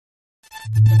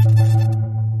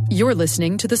You're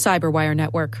listening to the Cyberwire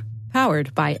Network,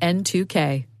 powered by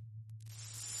N2K.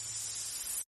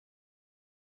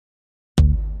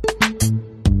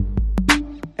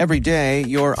 Every day,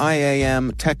 your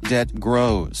IAM tech debt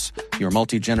grows. Your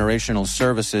multi-generational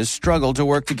services struggle to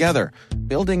work together.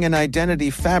 Building an identity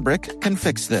fabric can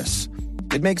fix this.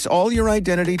 It makes all your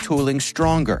identity tooling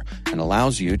stronger and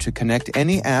allows you to connect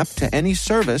any app to any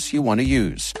service you want to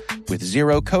use, with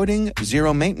zero coding,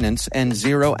 zero maintenance, and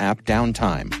zero app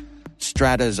downtime.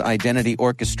 Strata's identity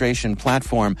orchestration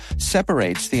platform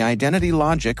separates the identity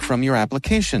logic from your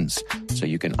applications, so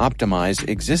you can optimize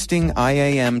existing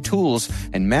IAM tools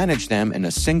and manage them in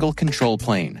a single control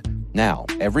plane. Now,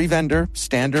 every vendor,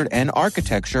 standard, and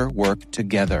architecture work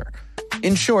together.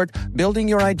 In short, building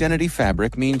your identity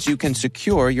fabric means you can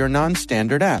secure your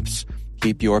non-standard apps,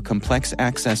 keep your complex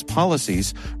access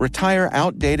policies, retire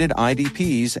outdated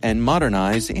IDPs, and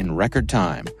modernize in record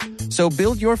time. So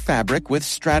build your fabric with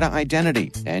Strata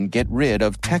Identity and get rid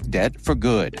of tech debt for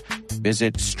good.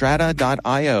 Visit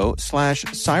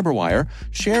strata.io/cyberwire,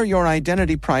 share your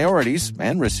identity priorities,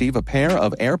 and receive a pair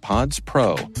of AirPods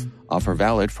Pro. Offer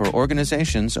valid for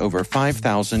organizations over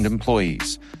 5,000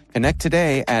 employees. Connect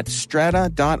today at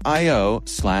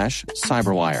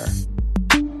strata.io/cyberwire.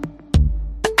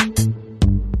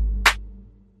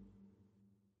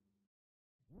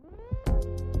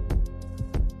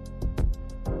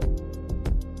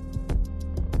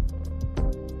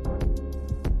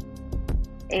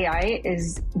 AI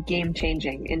is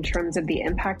game-changing in terms of the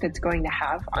impact it's going to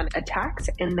have on attacks,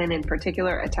 and then in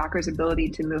particular, attackers' ability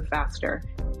to move faster.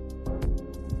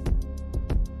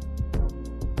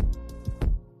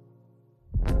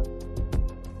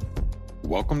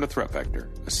 Welcome to Threat Vector,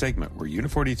 a segment where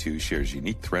Uni42 shares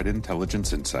unique threat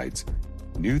intelligence insights,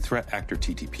 new threat actor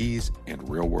TTPs, and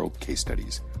real-world case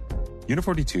studies.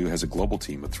 Uni42 has a global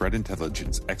team of threat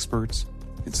intelligence experts,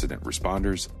 incident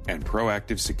responders, and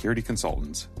proactive security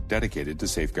consultants dedicated to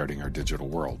safeguarding our digital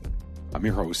world. I'm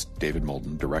your host, David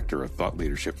Moulton, Director of Thought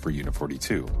Leadership for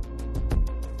Uni42.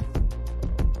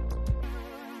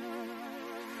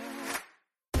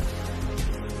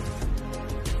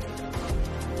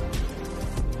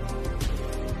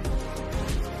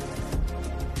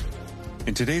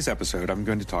 In today's episode, I'm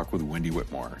going to talk with Wendi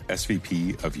Whitmore,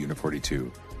 SVP of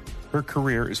Uni42. Her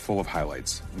career is full of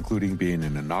highlights, including being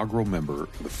an inaugural member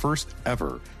of the first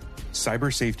ever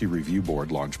Cyber Safety Review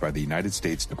Board launched by the United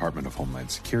States Department of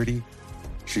Homeland Security.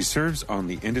 She serves on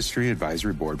the Industry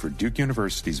Advisory Board for Duke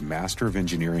University's Master of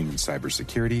Engineering in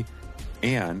Cybersecurity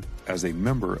and as a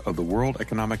member of the World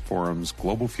Economic Forum's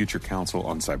Global Future Council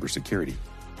on Cybersecurity.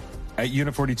 At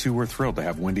Uni42, we're thrilled to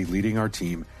have Wendi leading our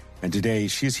team, and today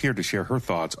she is here to share her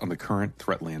thoughts on the current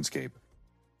threat landscape.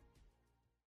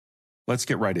 Let's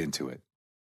get right into it.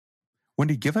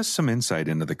 Wendi, give us some insight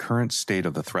into the current state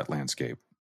of the threat landscape.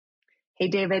 Hey,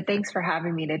 David, thanks for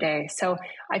having me today. So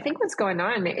I think what's going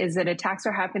on is that attacks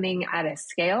are happening at a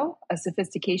scale, a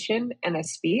sophistication, and a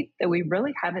speed that we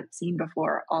really haven't seen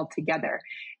before altogether.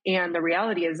 And the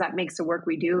reality is that makes the work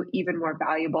we do even more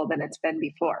valuable than it's been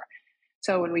before.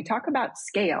 So when we talk about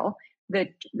scale, the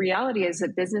reality is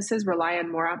that businesses rely on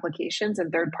more applications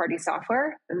and third-party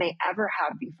software than they ever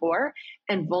have before,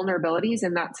 and vulnerabilities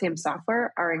in that same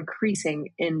software are increasing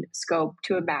in scope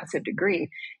to a massive degree.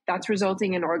 That's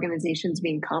resulting in organizations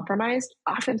being compromised,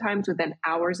 oftentimes within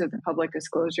hours of the public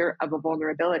disclosure of a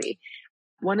vulnerability.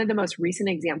 One of the most recent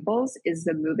examples is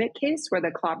the MoveIt case, where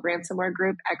the Clop ransomware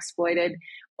group exploited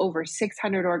over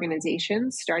 600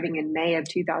 organizations starting in May of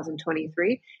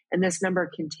 2023, and this number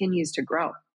continues to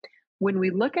grow. When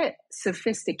we look at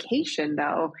sophistication,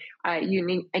 though,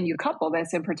 you couple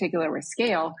this in particular with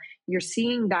scale, you're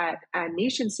seeing that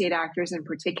nation-state actors in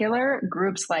particular,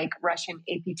 groups like Russian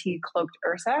APT-cloaked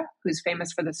URSA, who's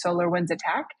famous for the SolarWinds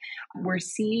attack, we're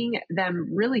seeing them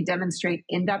really demonstrate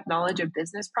in-depth knowledge of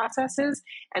business processes.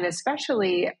 And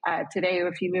especially today,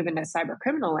 if you move into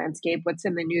cybercriminal landscape, what's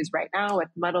in the news right now with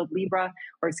muddled Libra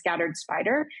or scattered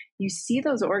Spider, you see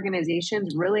those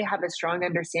organizations really have a strong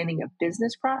understanding of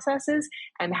business processes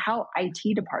and how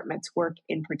IT departments work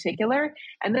in particular.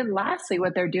 And then lastly,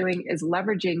 what they're doing is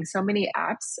leveraging so many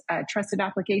apps, trusted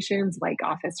applications like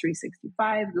Office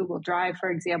 365, Google Drive, for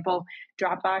example,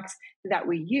 Dropbox, that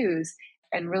we use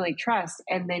and really trust,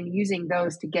 and then using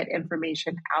those to get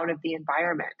information out of the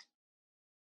environment.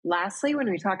 Lastly,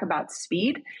 when we talk about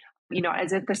speed,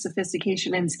 as if the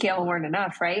sophistication and scale weren't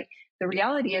enough, right? The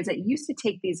reality is it used to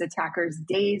take these attackers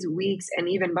days, weeks, and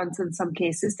even months in some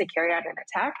cases to carry out an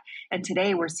attack. And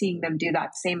today we're seeing them do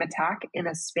that same attack in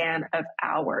a span of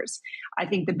hours. I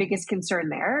think the biggest concern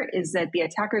there is that the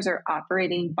attackers are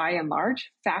operating by and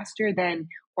large faster than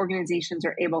organizations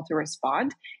are able to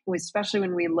respond, especially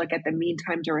when we look at the mean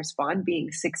time to respond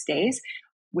being 6 days,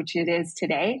 which it is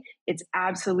today. It's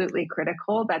absolutely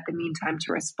critical that the mean time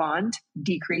to respond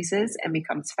decreases and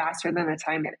becomes faster than the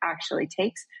time it actually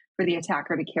takes for the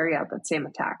attacker to carry out that same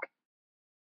attack.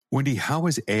 Wendi, how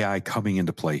is AI coming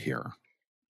into play here?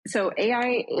 So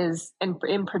AI is, and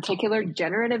in particular,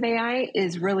 generative AI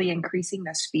is really increasing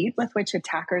the speed with which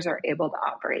attackers are able to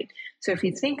operate. So if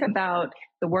you think about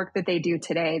the work that they do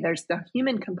today, there's the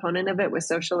human component of it with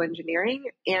social engineering,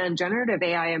 and generative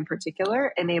AI in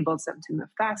particular enables them to move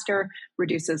faster,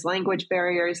 reduces language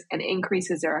barriers, and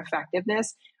increases their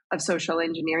effectiveness of social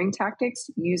engineering tactics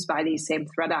used by these same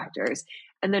threat actors.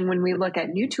 And then when we look at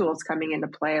new tools coming into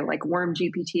play, like Worm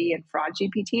GPT and Fraud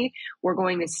GPT, we're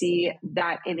going to see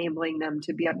that enabling them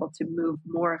to be able to move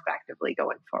more effectively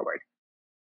going forward.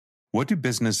 What do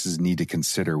businesses need to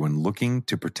consider when looking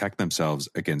to protect themselves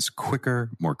against quicker,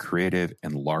 more creative,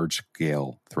 and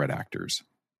large-scale threat actors?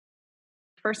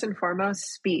 First and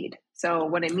foremost, speed. So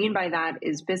what I mean by that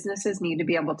is businesses need to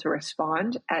be able to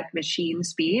respond at machine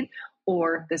speed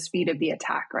or the speed of the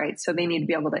attack, right? So they need to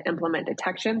be able to implement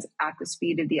detections at the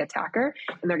speed of the attacker,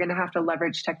 and they're going to have to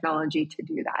leverage technology to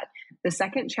do that. The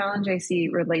second challenge I see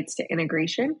relates to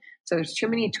integration. So there's too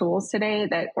many tools today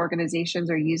that organizations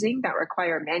are using that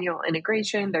require manual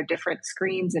integration. They're different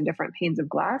screens and different panes of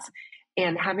glass.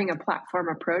 And having a platform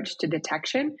approach to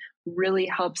detection really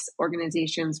helps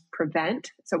organizations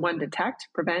prevent, detect,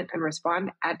 prevent, and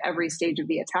respond at every stage of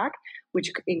the attack,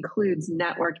 which includes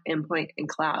network, endpoint, and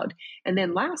cloud. And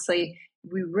then lastly,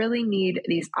 we really need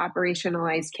these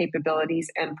operationalized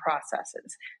capabilities and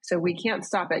processes. So we can't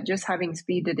stop at just having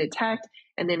speed to detect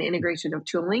and then integration of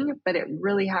tooling, but it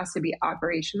really has to be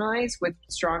operationalized with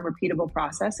strong, repeatable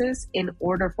processes in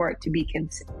order for it to be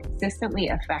consistently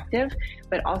effective,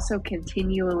 but also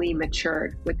continually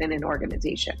matured within an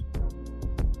organization.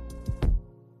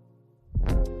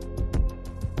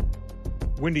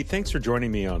 Wendi, thanks for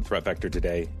joining me on Threat Vector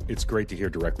today. It's great to hear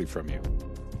directly from you.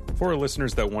 For our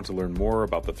listeners that want to learn more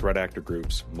about the threat actor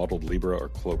groups, Muddled Libra or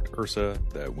Cloaked Ursa,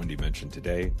 that Wendi mentioned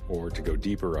today, or to go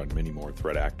deeper on many more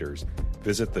threat actors,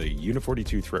 visit the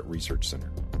Uni42 Threat Research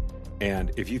Center.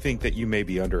 And if you think that you may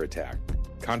be under attack,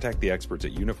 contact the experts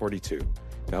at Uni42 to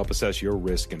help assess your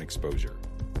risk and exposure.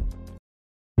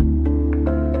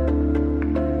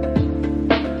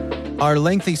 Are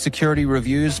lengthy security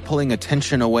reviews pulling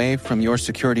attention away from your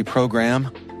security program?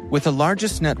 With the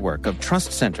largest network of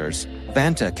trust centers,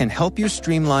 Vanta can help you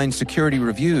streamline security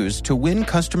reviews to win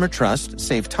customer trust,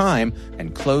 save time,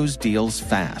 and close deals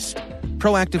fast.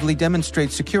 Proactively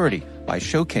demonstrate security by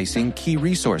showcasing key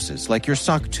resources like your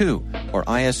SOC 2 or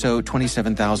ISO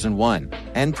 27001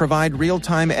 and provide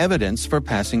real-time evidence for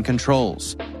passing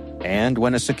controls. And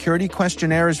when a security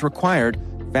questionnaire is required,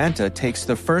 Vanta takes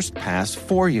the first pass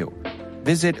for you.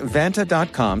 Visit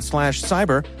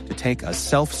vanta.com/cyber to take a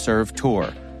self-serve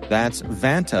tour. That's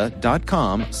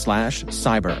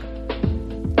vanta.com/cyber.